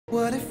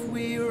What if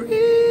we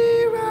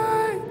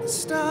rewrite the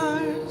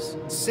stars?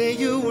 Say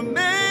you were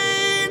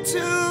made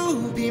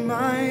to be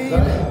mine.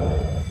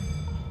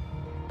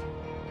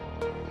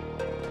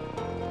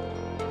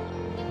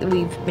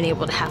 We've been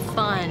able to have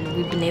fun,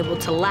 we've been able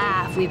to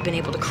laugh, we've been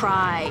able to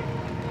cry.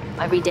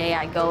 Every day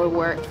I go to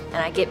work and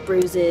I get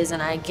bruises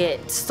and I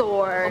get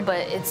sore,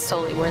 but it's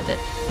totally worth it.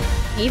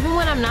 Even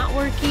when I'm not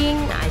working,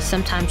 I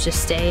sometimes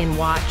just stay and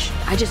watch.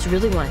 I just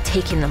really want to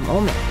take in the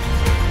moment.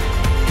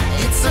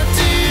 It's up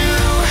to you,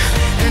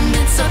 and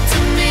it's up to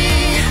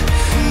me.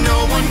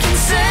 No one can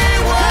say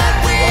what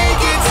we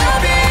get to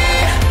be.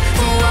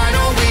 Why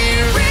don't we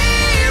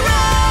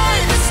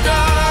rewrite the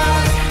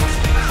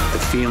stars? The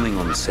feeling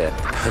on the set,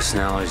 the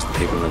personalities of the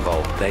people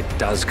involved, that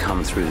does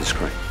come through the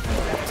screen.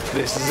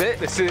 This is it.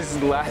 This is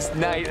the last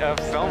night of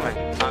filming.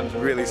 I'm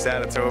really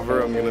sad it's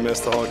over. I'm gonna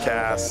miss the whole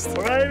cast.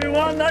 All right,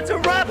 everyone, that's a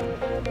wrap.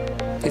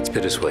 It's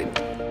bittersweet.